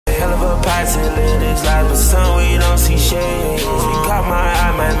Passing lyrics like the sun, we don't see shade. She caught my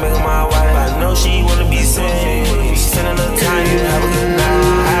eye, might make her my wife. I know she wanna be saved. She spend a little time, you have a good night.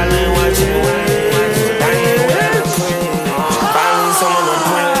 Island watching waves. Dying without a friend. Finally someone to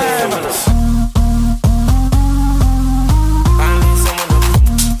pray.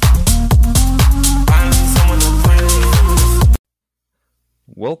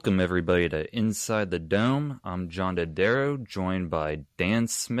 Welcome everybody to Inside the Dome. I'm John Dodaro, joined by Dan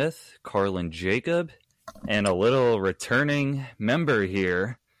Smith, Carlin Jacob, and a little returning member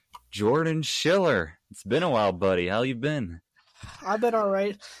here, Jordan Schiller. It's been a while, buddy. How you been? I've been all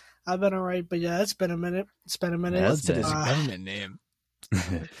right, but yeah, it's been a minute. What's his government name?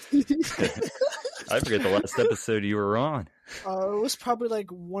 I forget the last episode you were on. It was probably like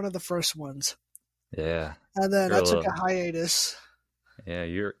one of the first ones. Yeah. And then I took a hiatus. Yeah,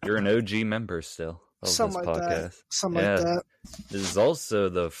 you're an OG member still of Something this like podcast. That. Something like that. This is also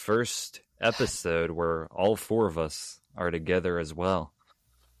the first episode where all four of us are together as well.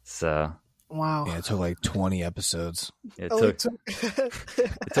 So wow. Yeah, it took like 20 episodes. It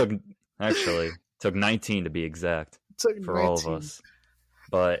took 19 to be exact for all of us.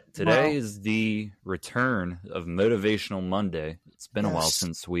 But today is the return of Motivational Monday. It's been a while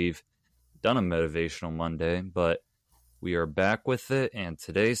since we've done a Motivational Monday, but we are back with it, and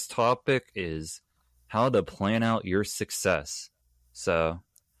today's topic is how to plan out your success. So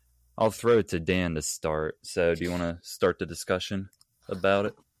I'll throw it to Dan to start. So do you want to start the discussion about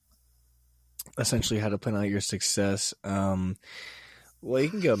it? Essentially, how to plan out your success. Well, you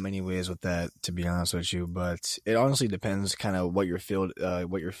can go many ways with that, to be honest with you, but it honestly depends kind of what your field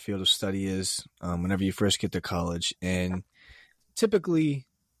of study is whenever you first get to college. And typically,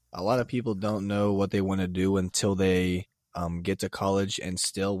 a lot of people don't know what they want to do until they get to college, and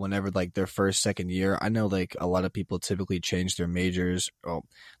still whenever like their first, second year, I know like a lot of people typically change their majors. Well,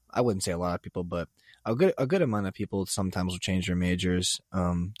 I wouldn't say a lot of people, but a good amount of people sometimes will change their majors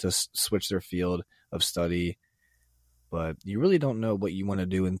to switch their field of study. But you really don't know what you want to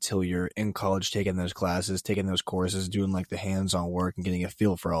do until you're in college, taking those classes, taking those courses, doing like the hands-on work and getting a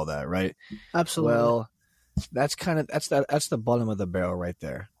feel for all that, right? Absolutely. Well, that's the bottom of the barrel right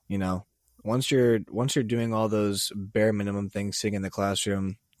there, you know. Once you're doing all those bare minimum things, sitting in the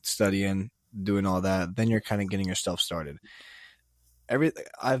classroom, studying, doing all that, then you're kind of getting yourself started.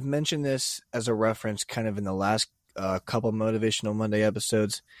 I've mentioned this as a reference kind of in the last couple Motivational Monday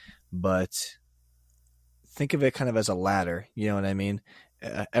episodes, but think of it kind of as a ladder. You know what I mean?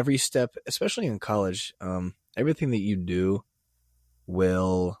 Every step, especially in college, everything that you do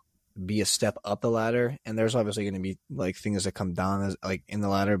will be a step up the ladder, and there's obviously going to be like things that come down as like in the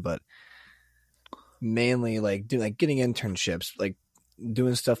ladder, but mainly like getting internships, like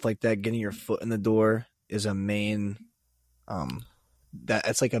doing stuff like that, getting your foot in the door is a main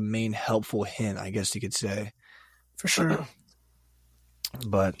that's like a main helpful hint, I guess you could say. For sure.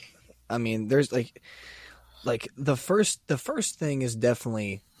 But I mean, there's like the first thing is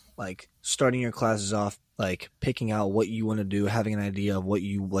definitely like starting your classes off, like picking out what you want to do, having an idea of what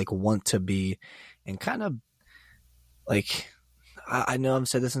you like want to be, and kind of like, I know I've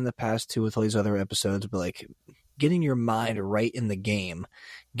said this in the past too with all these other episodes, but like getting your mind right in the game,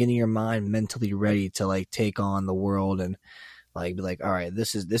 getting your mind mentally ready to like take on the world and like be like, all right,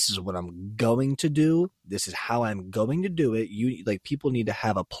 this is what I'm going to do. This is how I'm going to do it. You like, people need to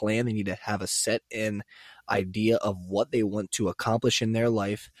have a plan. They need to have a set in idea of what they want to accomplish in their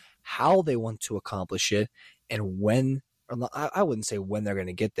life, how they want to accomplish it, and when. Or I wouldn't say when they're going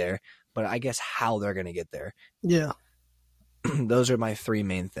to get there, but I guess how they're going to get there. Yeah. Those are my three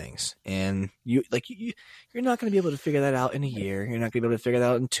main things. And you're not going to be able to figure that out in a year. You're not going to be able to figure that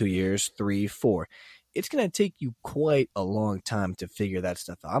out in 2 years, 3, 4. It's going to take you quite a long time to figure that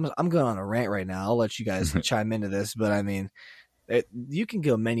stuff out. I'm going on a rant right now. I'll let you guys chime into this, but I mean, you can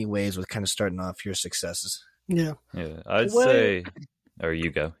go many ways with kind of starting off your successes. Yeah. Yeah, I'd say, or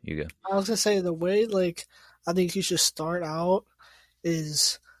you go. I was going to say the way like I think you should start out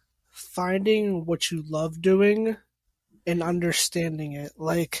is finding what you love doing and understanding it.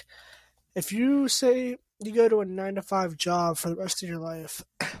 Like, if you say you go to a 9-to-5 job for the rest of your life,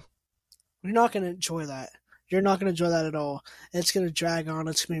 you're not going to enjoy that. You're not going to enjoy that at all. It's going to drag on.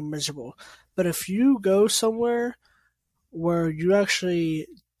 It's going to be miserable. But if you go somewhere where you actually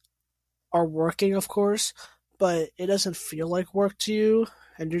are working, of course, but it doesn't feel like work to you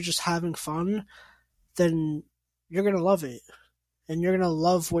and you're just having fun, then you're going to love it. And you're going to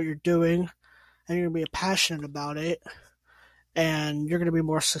love what you're doing, and you're going to be passionate about it, and you're going to be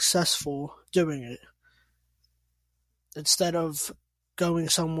more successful doing it. Instead of going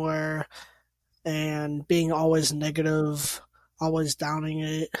somewhere and being always negative, always downing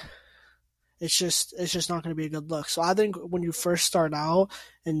it, it's just not going to be a good look. So I think when you first start out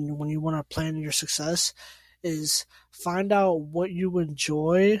and when you want to plan your success is find out what you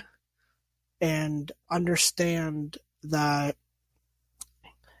enjoy and understand that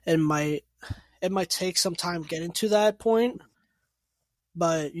it might take some time getting to that point,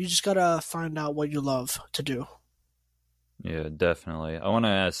 but you just got to find out what you love to do. Yeah, definitely. I want to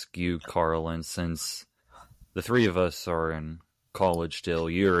ask you, Carlin, since the three of us are in college still,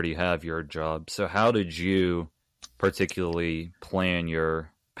 you already have your job. So how did you particularly plan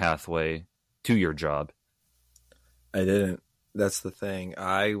your pathway to your job? I didn't. That's the thing.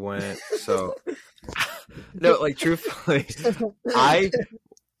 I went, so, no, like, truthfully,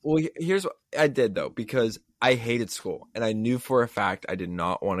 here's what I did, though, because I hated school, and I knew for a fact I did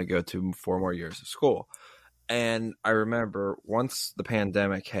not want to go to 4 more years of school. And I remember once the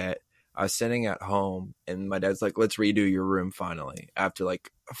pandemic hit, I was sitting at home and my dad's like, let's redo your room finally. After like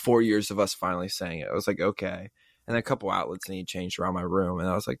 4 years of us finally saying it, I was like, okay. And then a couple outlets need changed around my room. And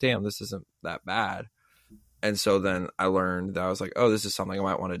I was like, damn, this isn't that bad. And so then I learned that I was like, oh, this is something I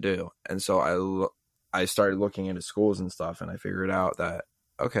might want to do. And so I started looking into schools and stuff, and I figured out that,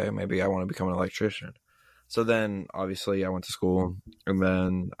 okay, maybe I want to become an electrician. So then obviously I went to school, and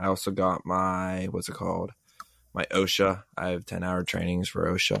then I also got my, what's it called? My OSHA. I have 10-hour trainings for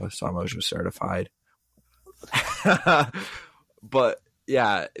OSHA, so I'm OSHA certified. But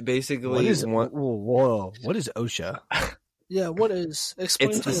yeah, basically, what is OSHA? Yeah, what is?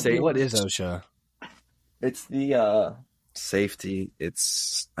 Explain it's to the me. What is OSHA? It's the safety.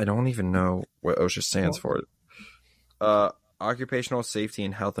 I don't even know what OSHA stands for. Occupational Safety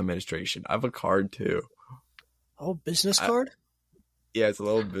and Health Administration. I have a card too. Oh, business card? Yeah, it's a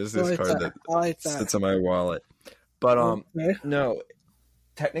little business card that sits in my wallet. But okay. No,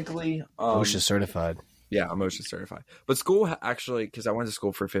 technically, OSHA certified. Yeah, I'm OSHA certified. But school actually, because I went to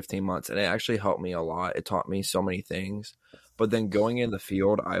school for 15 months, and it actually helped me a lot. It taught me so many things. But then going in the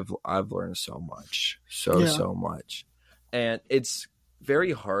field, I've learned so much, so much, and it's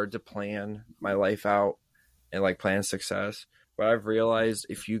very hard to plan my life out and like plan success. But I've realized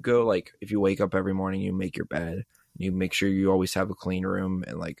if you wake up every morning, you make your bed, you make sure you always have a clean room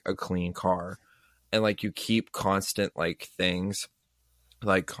and like a clean car, and like you keep constant like things,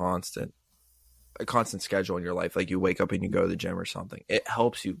 like a constant schedule in your life. Like you wake up and you go to the gym or something. It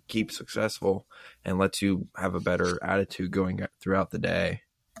helps you keep successful and lets you have a better attitude going throughout the day.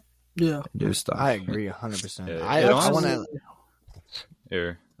 Yeah, and do stuff. I agree 100%. Yeah, I want to.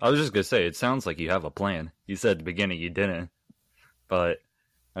 Here, I was just gonna say, it sounds like you have a plan. You said at the beginning you didn't, but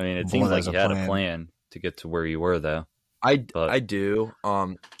I mean, it seems like you had a plan to get to where you were, though. I do,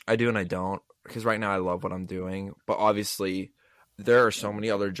 and I don't, because right now I love what I'm doing, but obviously there are so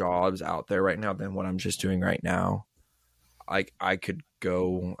many other jobs out there right now than what I'm just doing right now. Like I could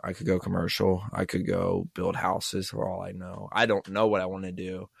go commercial. I could go build houses for all I know. I don't know what I want to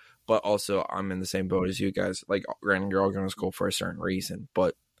do, but also I'm in the same boat as you guys. Like, granted, you're all going to school for a certain reason,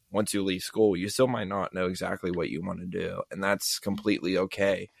 but once you leave school, you still might not know exactly what you want to do, and that's completely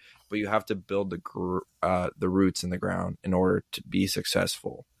okay. But you have to build the roots in the ground in order to be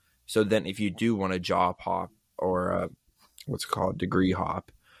successful. So then, if you do want a job hop or what's it called, degree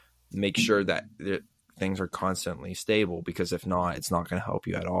hop, make sure that things are constantly stable, because if not, it's not going to help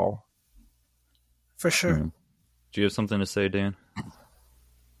you at all. For sure. Mm-hmm. Do you have something to say, Dan?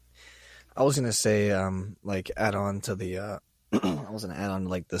 I was gonna say, add on to the, I was gonna add on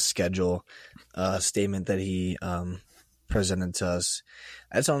like the schedule, statement that he presented to us.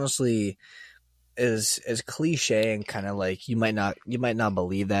 That's honestly is cliche and kind of like you might not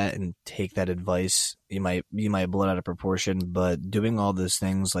believe that and take that advice. You might blow it out of proportion, but doing all those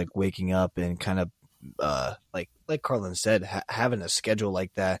things like waking up and kind of like Carlin said, having a schedule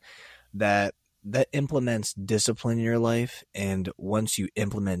like that implements discipline in your life. And once you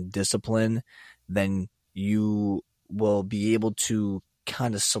implement discipline, then you will be able to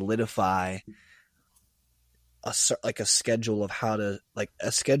kind of solidify a schedule of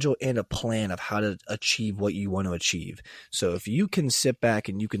a schedule and a plan of how to achieve what you want to achieve. So if you can sit back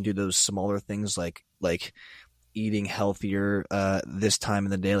and you can do those smaller things like eating healthier this time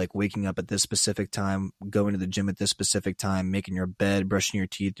in the day, like waking up at this specific time, going to the gym at this specific time, making your bed, brushing your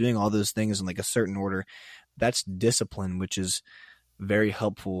teeth, doing all those things in like a certain order, that's discipline, which is very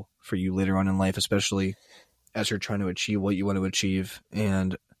helpful for you later on in life, especially as you're trying to achieve what you want to achieve.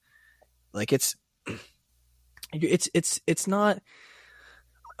 And like it's not,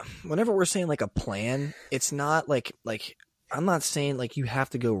 whenever we're saying like a plan, it's not like I'm not saying like you have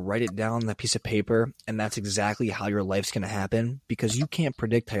to go write it down on that piece of paper and that's exactly how your life's going to happen, because you can't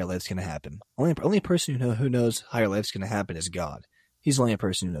predict how your life's going to happen. Only person who knows how your life's going to happen is God. He's the only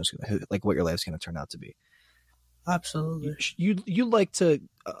person who knows like what your life's going to turn out to be. Absolutely. You like to,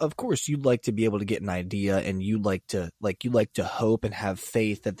 of course, you'd like to be able to get an idea, and you like to hope and have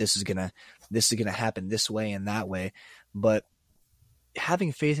faith that this is gonna happen this way and that way. But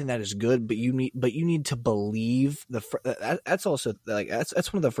having faith in that is good. But you need to believe that's also like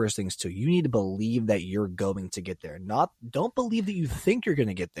that's one of the first things too. You need to believe that you're going to get there. Don't believe that you think you're going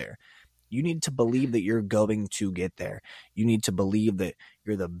to get there. You need to believe that you're going to get there. You need to believe that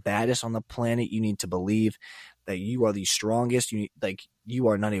you're the baddest on the planet. You need to believe that you are the strongest. You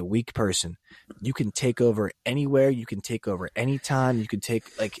are not a weak person. You can take over anywhere. You can take over anytime. You can take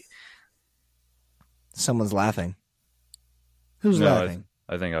someone's laughing. Who's laughing?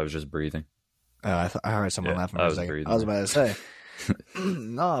 I think I was just breathing. I heard someone laughing for a second. Breathing. I was about to say,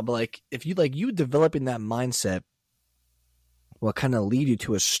 no, but if you developing that mindset will kind of lead you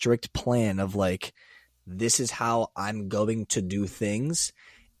to a strict plan of this is how I'm going to do things.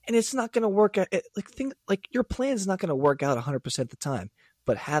 And it's not going to work out. Your plan is not going to work out 100% of the time,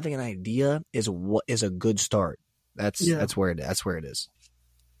 but having an idea is a good start. That's where it is.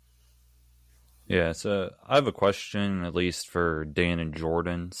 Yeah. So I have a question, at least for Dan and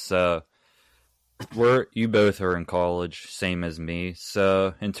Jordan. So you both are in college, same as me.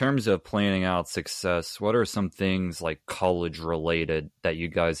 So in terms of planning out success, what are some things college related that you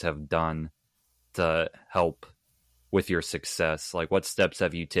guys have done to help with your success? What steps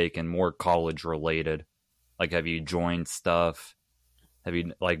have you taken more college related? Have you joined stuff? Have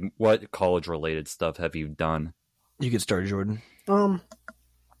you what college related stuff have you done? You can start, Jordan.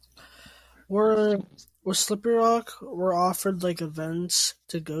 We're with Slippery Rock. We're offered events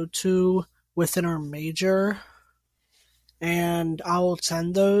to go to within our major, and I will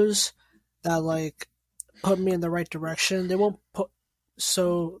attend those that put me in the right direction. They won't put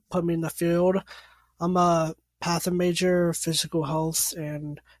me in the field. I'm a Patho major, physical health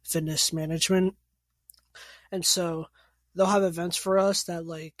and fitness management, and so they'll have events for us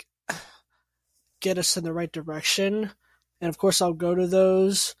that get us in the right direction. And of course, I'll go to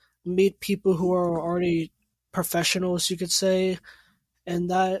those, meet people who are already professionals, you could say, in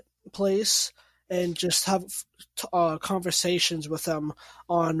that place, and just have conversations with them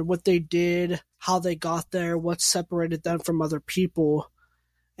on what they did, how they got there, what separated them from other people,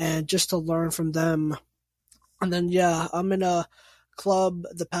 and just to learn from them. And then, I'm in a club,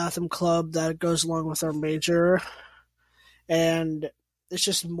 the Patho Club, that goes along with our major, and it's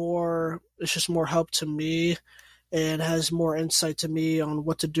just more help to me, and has more insight to me on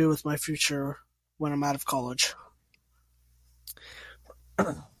what to do with my future when I'm out of college.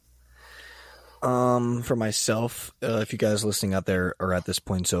 For myself, if you guys listening out there are at this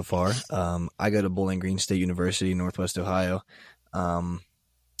point so far, I go to Bowling Green State University, Northwest Ohio.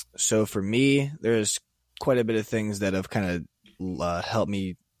 So for me, there's quite a bit of things that have kind of helped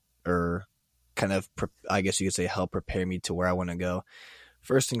me, or kind of, I guess you could say, help prepare me to where I want to go.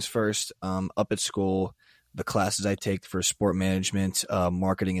 First things first, up at school, the classes I take for sport management,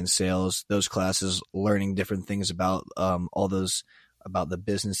 marketing and sales, those classes, learning different things about all those, about the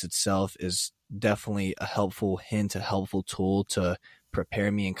business itself, is definitely a helpful hint, a helpful tool to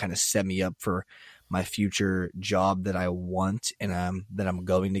prepare me and kind of set me up for my future job that I want and that I'm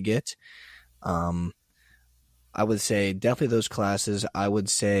going to get. I would say definitely those classes. I would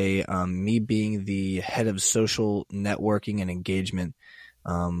say me being the head of social networking and engagement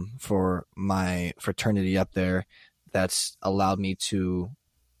for my fraternity up there, that's allowed me to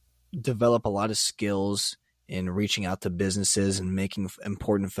develop a lot of skills in reaching out to businesses and making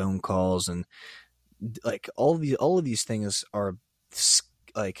important phone calls, and all of these things are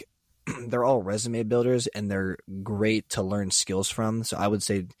they're all resume builders, and they're great to learn skills from. So I would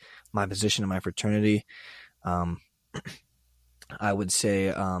say my position in my fraternity, I would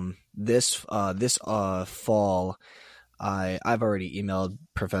say this fall, I've already emailed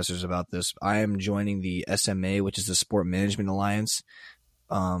professors about this. I am joining the SMA, which is the Sport Management Alliance.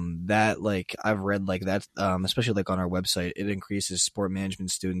 That I've read that, especially on our website, it increases sport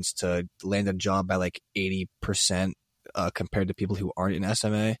management students to land a job by 80% compared to people who aren't in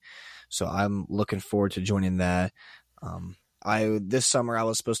SMA. So I'm looking forward to joining that. This summer I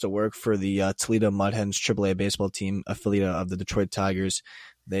was supposed to work for the Toledo Mud Hens AAA baseball team, affiliate of the Detroit Tigers.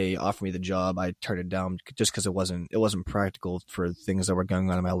 They offered me the job. I turned it down just because it wasn't practical for things that were going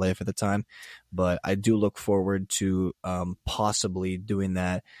on in my life at the time. But I do look forward to possibly doing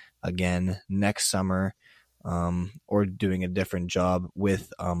that again next summer, or doing a different job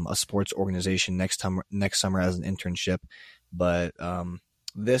with a sports organization next summer as an internship. But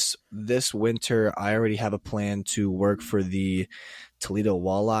this winter, I already have a plan to work for the Toledo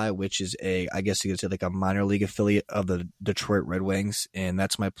Walleye, which is I guess you could say like a minor league affiliate of the Detroit Red Wings. And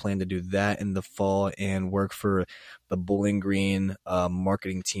that's my plan, to do that in the fall and work for the Bowling Green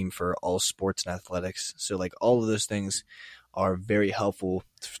marketing team for all sports and athletics. So like all of those things are very helpful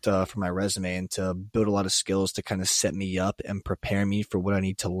for my resume and to build a lot of skills to kind of set me up and prepare me for what I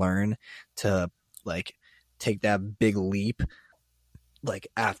need to learn to like take that big leap like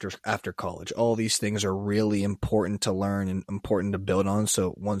after college. All these things are really important to learn and important to build on.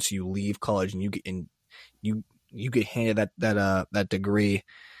 So once you leave college and you get handed that degree,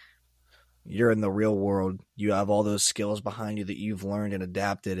 you're in the real world. You have all those skills behind you that you've learned and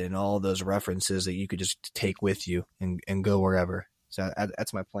adapted, and all those references that you could just take with you and go wherever. So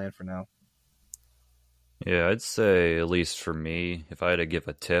that's my plan for now. Yeah, I'd say, at least for me, if I had to give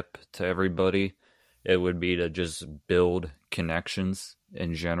a tip to everybody, it would be to just build connections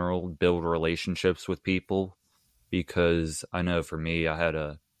in general, build relationships with people. Because I know for me, I had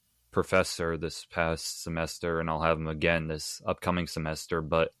a professor this past semester, and I'll have him again this upcoming semester,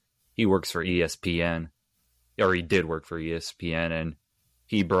 but he works for ESPN, or he did work for ESPN, and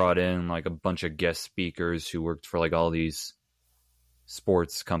he brought in like a bunch of guest speakers who worked for like all these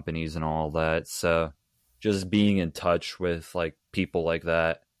sports companies and all that. So just being in touch with like people like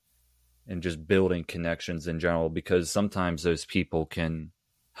that and just building connections in general, because sometimes those people can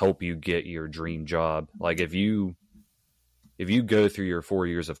help you get your dream job. Like if you go through your 4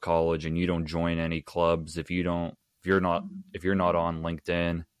 years of college and you don't join any clubs, if you're not on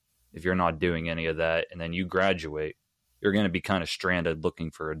LinkedIn, if you're not doing any of that, and then you graduate, you're going to be kind of stranded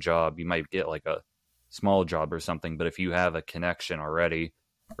looking for a job. You might get like a small job or something, but if you have a connection already,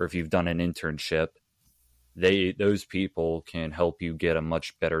 or if you've done an internship, those people can help you get a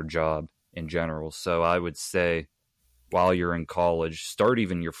much better job in general. So I would say while you're in college, start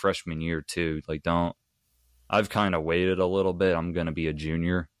even your freshman year too. Like I've kind of waited a little bit. I'm going to be a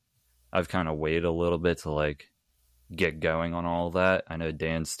junior. I've kind of waited a little bit to like get going on all that. I know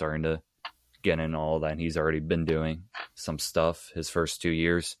Dan's starting to get in all that, and he's already been doing some stuff his first 2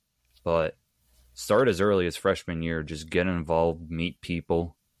 years. But start as early as freshman year. Just get involved, meet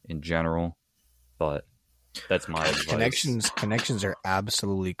people in general. But that's my advice. Connections are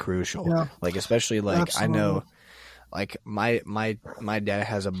absolutely crucial. Yeah. Like especially like Absolutely. I know, like my dad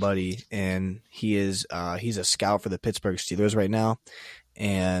has a buddy, and he's a scout for the Pittsburgh Steelers right now,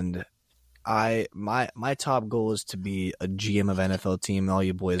 and my top goal is to be a GM of NFL team. All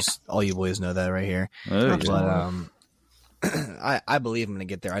you boys know that right here. Oh, But I believe I'm gonna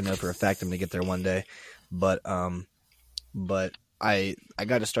get there. I know for a fact I'm gonna get there one day. But I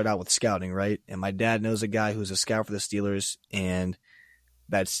got to start out with scouting, right? And my dad knows a guy who's a scout for the Steelers, and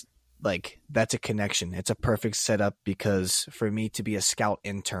that's a connection. It's a perfect setup, because for me to be a scout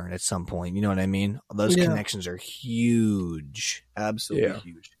intern at some point, you know what I mean? Those connections are huge, absolutely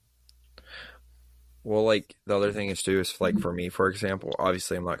huge. Well, like the other thing is too is like for me, for example,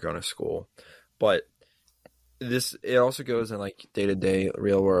 obviously I'm not going to school, but it also goes in like day to day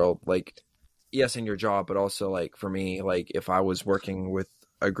real world, like yes, in your job, but also like for me, like if I was working with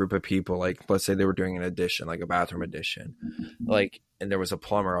a group of people, like let's say they were doing an addition, like a bathroom addition, like, and there was a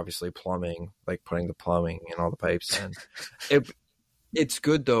plumber, obviously plumbing, like putting the plumbing and all the pipes in. It's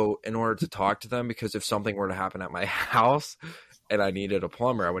good though in order to talk to them, because if something were to happen at my house and I needed a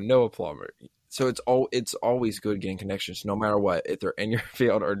plumber, I would know a plumber. So it's always good getting connections, no matter what, if they're in your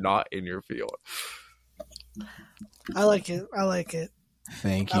field or not in your field. I like it.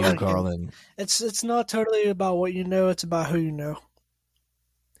 Thank you, Carlin. It's not totally about what you know; it's about who you know.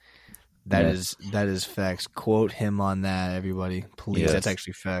 That is facts. Quote him on that, everybody, please. Yes. That's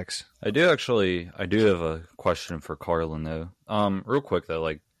actually facts. I do have a question for Carlin though. Real quick though,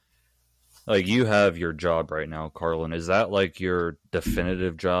 like you have your job right now, Carlin. Is that like your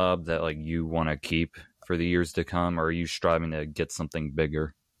definitive job that like you want to keep for the years to come, or are you striving to get something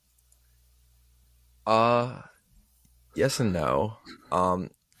bigger? Yes and no.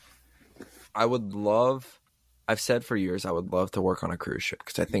 I've said for years I would love to work on a cruise ship,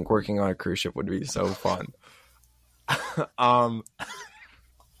 because I think working on a cruise ship would be so fun.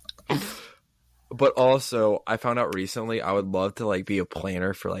 But also I found out recently I would love to like be a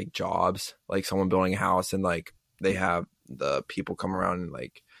planner for like jobs, like someone building a house and like they have the people come around and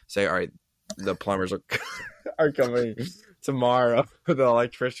like say, all right, the plumbers are coming tomorrow, the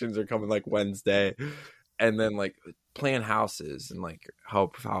electricians are coming like Wednesday, and then like plan houses and like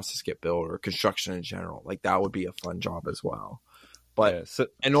help houses get built, or construction in general. Like that would be a fun job as well. But so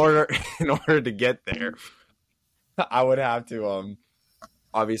in order to get there, I would have to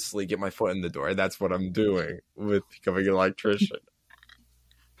obviously get my foot in the door. That's what I'm doing with becoming an electrician.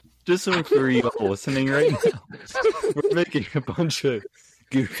 Just so for you all listening right now, we're making a bunch of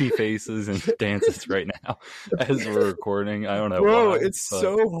goofy faces and dances right now as we're recording. I don't know, bro. why, It's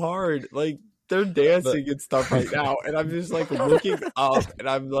so hard. Like they're dancing and stuff right now, and I'm just like looking up, and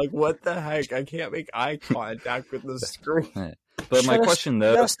I'm like, "What the heck? I can't make eye contact with the screen." But my question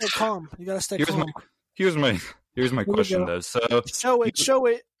though, you gotta stay calm. You gotta stay calm. Here's my question though. So show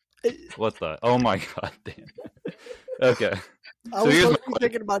it. What the? Oh my god, damn. Okay. I was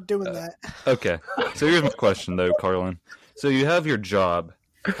thinking about doing that. Okay. So here's my question though, Carlin. So you have your job.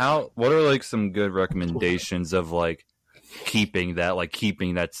 What are like some good recommendations of like keeping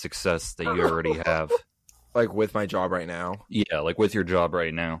that success that you already have? Like with my job right now? Yeah, like with your job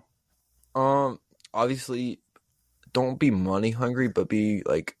right now. Obviously don't be money hungry, but be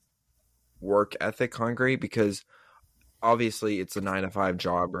like work ethic hungry, because obviously it's a 9-to-5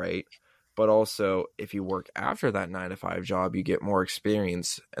 job, right? But also if you work after that 9-to-5 job, you get more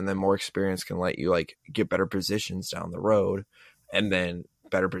experience, and then more experience can let you like get better positions down the road, and then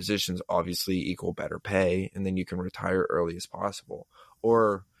better positions obviously equal better pay, and then you can retire early as possible.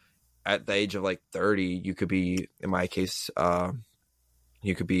 Or at the age of like 30, you could be, in my case,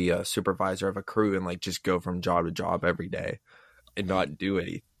 you could be a supervisor of a crew and like just go from job to job every day and not do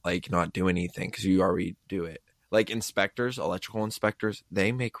anything because you already do it. Like inspectors, electrical inspectors,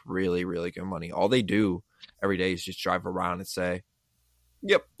 they make really, really good money. All they do every day is just drive around and say,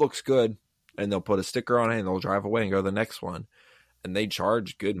 "Yep, looks good." And they'll put a sticker on it and they'll drive away and go to the next one. And they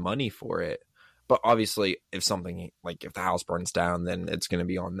charge good money for it. But obviously, if the house burns down, then it's going to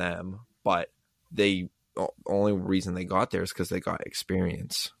be on them. But the only reason they got there is because they got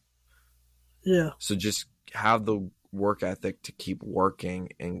experience. Yeah. So just have the work ethic to keep working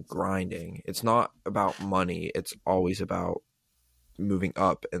and grinding. It's not about money. It's always about moving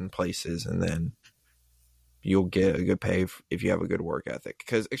up in places, and then you'll get a good pay if you have a good work ethic.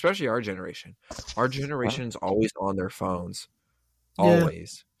 Because especially our generation's always on their phones.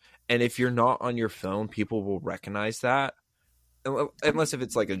 Always. Yeah. And if you're not on your phone, people will recognize that. Unless if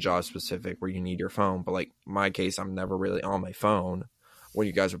it's like a job specific where you need your phone. But like my case, I'm never really on my phone when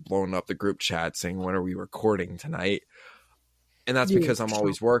you guys are blowing up the group chat saying, "When are we recording tonight?" And that's because I'm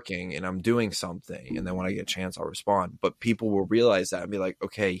always working and I'm doing something. And then when I get a chance, I'll respond. But people will realize that and be like,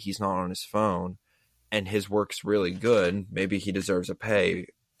 okay, he's not on his phone and his work's really good. Maybe he deserves a pay,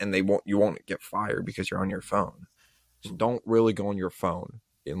 and you won't get fired because you're on your phone. So don't really go on your phone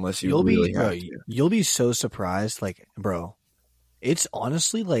unless you'll be so surprised. Like, bro, it's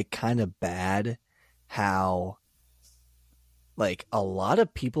honestly like kind of bad how like a lot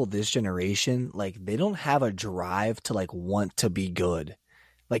of people this generation, like they don't have a drive to like want to be good.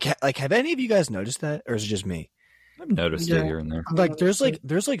 Like have any of you guys noticed that, or is it just me? I've noticed it here and there. Like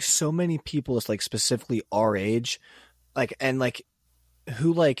there's so many people that's like specifically our age, like, and like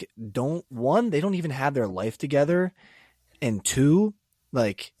who like they don't even have their life together, and two,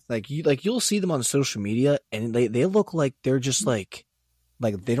 you'll see them on social media and they look like they're just like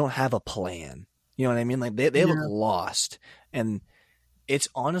they don't have a plan. You know what I mean? Like they look lost. And it's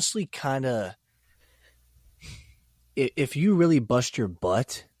honestly kind of, if you really bust your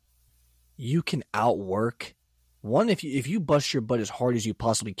butt, you can outwork one. If you bust your butt as hard as you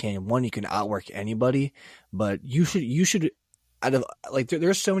possibly can, one, you can outwork anybody. But you should out of like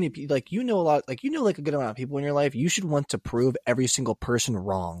there's so many people, like a good amount of people in your life. You should want to prove every single person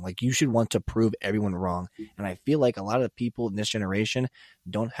wrong. Like you should want to prove everyone wrong. And I feel like a lot of people in this generation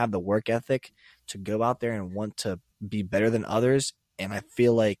don't have the work ethic to go out there and want to be better than others. And I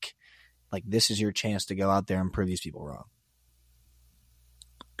feel like this is your chance to go out there and prove these people wrong.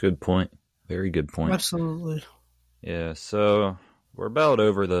 Good point. Very good point. Absolutely. Yeah. So we're about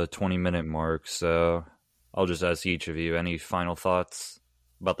over the 20-minute mark. So I'll just ask each of you, any final thoughts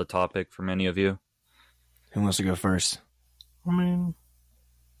about the topic from any of you? Who wants to go first? I mean,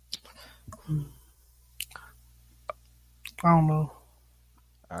 I don't know.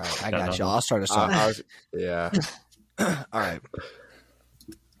 All right, I got you. I'll start us off. Yeah. All right.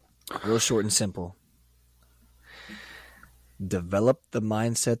 Real short and simple. Develop the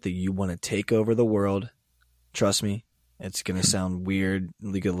mindset that you want to take over the world. Trust me, it's going to sound weird.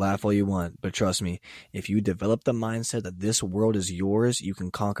 You can laugh all you want, but trust me, if you develop the mindset that this world is yours, you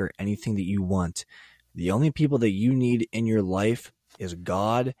can conquer anything that you want. The only people that you need in your life is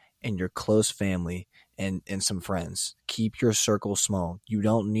God and your close family and some friends. Keep your circle small. You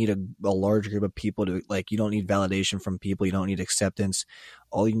don't need a large group of people to, like, you don't need validation from people. You don't need acceptance.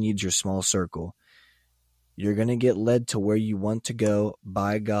 All you need is your small circle. You're going to get led to where you want to go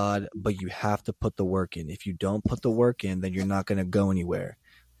by God, but you have to put the work in. If you don't put the work in, then you're not going to go anywhere.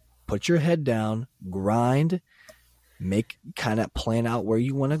 Put your head down, grind, kind of plan out where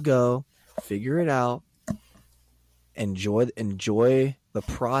you want to go, figure it out, enjoy the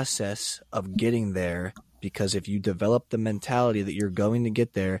process of getting there, because if you develop the mentality that you're going to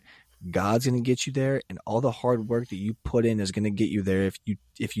get there, God's going to get you there, and all the hard work that you put in is going to get you there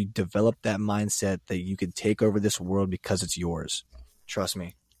if you develop that mindset that you could take over this world because it's yours. Trust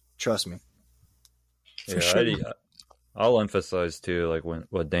me. Yeah, sure. I'll emphasize too, like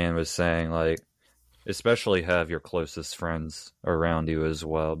what Dan was saying, like especially have your closest friends around you as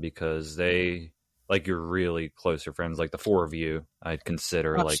well, because they, like, your really closer friends, like the four of you, I'd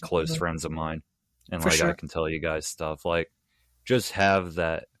consider Absolutely. Like close friends of mine, and like sure. I can tell you guys stuff. Like, just have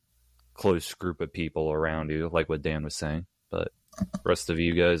that close group of people around you, like what Dan was saying. But rest of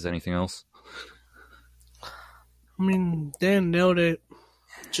you guys, anything else? I mean, Dan nailed it.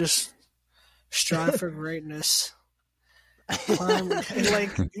 Just strive for greatness. Climb,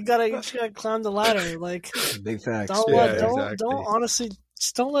 like you gotta climb the ladder. Like, big facts. Don't honestly,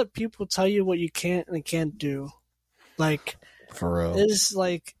 just don't let people tell you what you can't and can't do. Like, for real, it's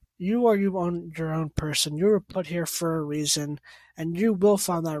like you are your own person. You were put here for a reason, and you will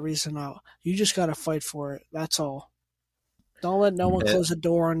find that reason out. You just gotta fight for it. That's all. Don't let no one close the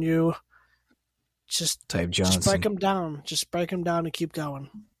door on you. Just break them down. Just break them down and keep going.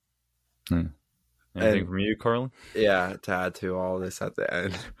 Anything from you, Carlin? Yeah, to add to all this at the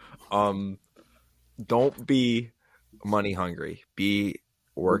end. Don't be money hungry. Be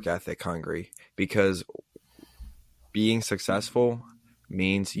work ethic hungry, because being successful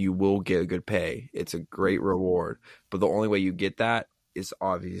means you will get a good pay. It's a great reward. But the only way you get that is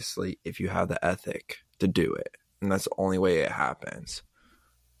obviously if you have the ethic to do it. And that's the only way it happens.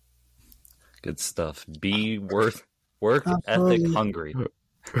 Good stuff. Be work ethic hungry.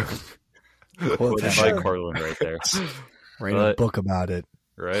 Quoted by Carlin right there. Write a book about it.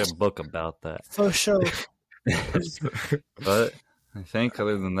 Write a book about that. For sure. But I think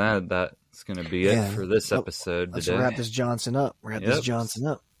other than that, that's going to be it for this episode Let's today. wrap this Johnson up.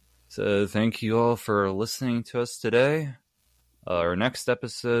 So thank you all for listening to us today. Our next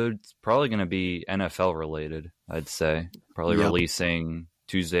episode's probably going to be NFL related, I'd say. Probably releasing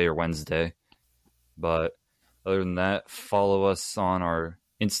Tuesday or Wednesday. But other than that, follow us on our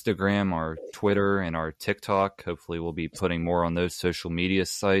Instagram, our Twitter, and our TikTok. Hopefully we'll be putting more on those social media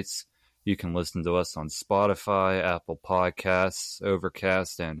sites. You can listen to us on Spotify, Apple Podcasts,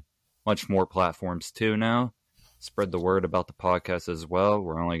 Overcast, and much more platforms too now. Spread the word about the podcast as well.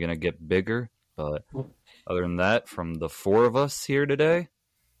 We're only going to get bigger. But other than that, from the four of us here today,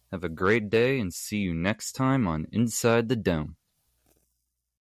 have a great day and see you next time on Inside the Dome.